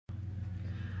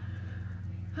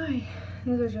Hi,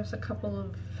 these are just a couple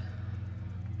of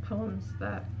poems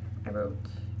that I wrote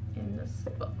in this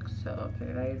book, so I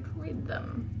figured I'd read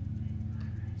them.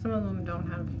 Some of them don't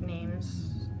have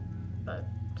names, but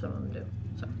some of them do,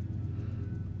 so.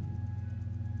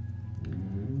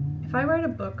 If I write a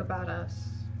book about us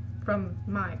from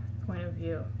my point of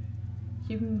view,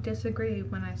 you can disagree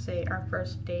when I say our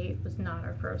first date was not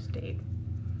our first date.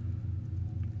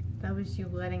 That was you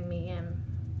letting me in,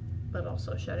 but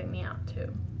also shutting me out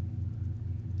too.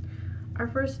 Our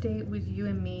first date was you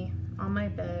and me on my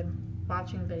bed,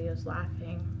 watching videos,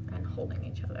 laughing, and holding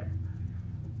each other.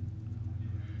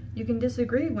 You can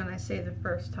disagree when I say the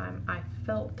first time I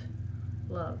felt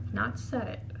love, not said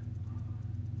it,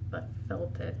 but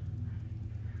felt it,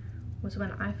 was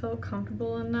when I felt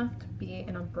comfortable enough to be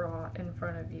in a bra in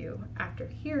front of you after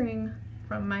hearing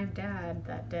from my dad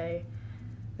that day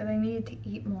that I needed to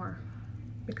eat more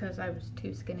because I was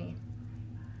too skinny.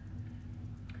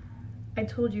 I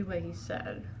told you what he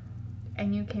said,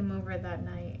 and you came over that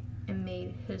night and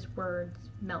made his words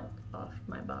melt off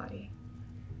my body.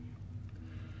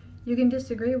 You can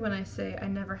disagree when I say I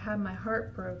never had my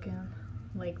heart broken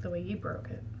like the way you broke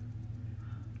it.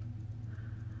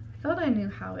 I thought I knew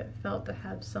how it felt to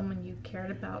have someone you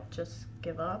cared about just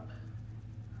give up,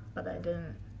 but I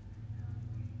didn't.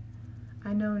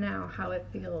 I know now how it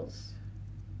feels,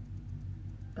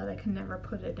 but I can never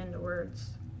put it into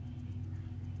words.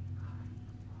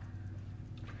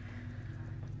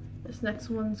 This next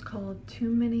one's called Too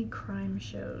Many Crime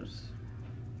Shows.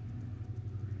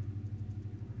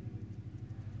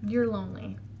 You're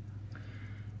lonely,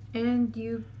 and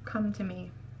you come to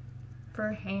me for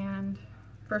a hand,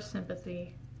 for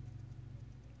sympathy,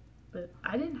 but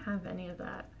I didn't have any of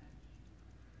that.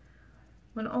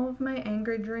 When all of my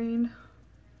anger drained,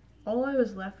 all I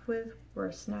was left with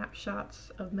were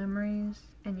snapshots of memories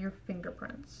and your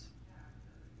fingerprints.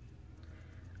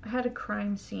 I had a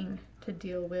crime scene to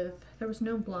deal with. There was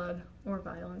no blood or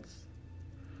violence,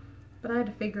 but I had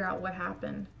to figure out what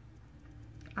happened.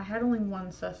 I had only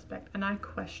one suspect, and I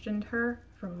questioned her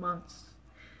for months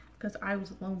because I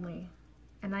was lonely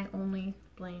and I only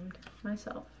blamed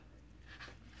myself.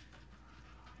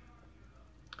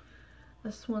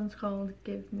 This one's called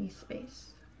Give Me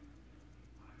Space.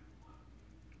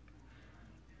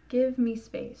 Give me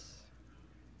space.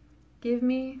 Give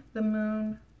me the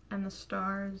moon and the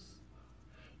stars.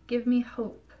 Give me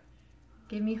hope.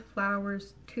 Give me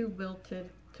flowers too wilted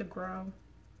to grow.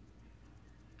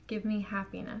 Give me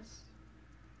happiness.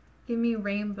 Give me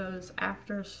rainbows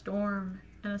after a storm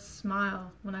and a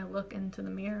smile when I look into the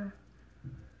mirror.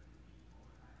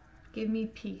 Give me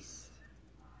peace.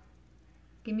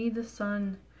 Give me the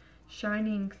sun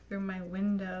shining through my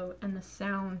window and the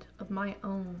sound of my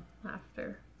own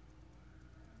laughter.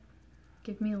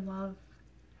 Give me love.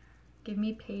 Give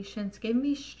me patience. Give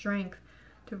me strength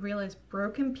to realize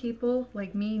broken people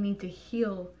like me need to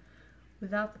heal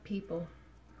without the people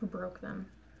who broke them.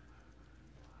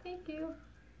 Thank you.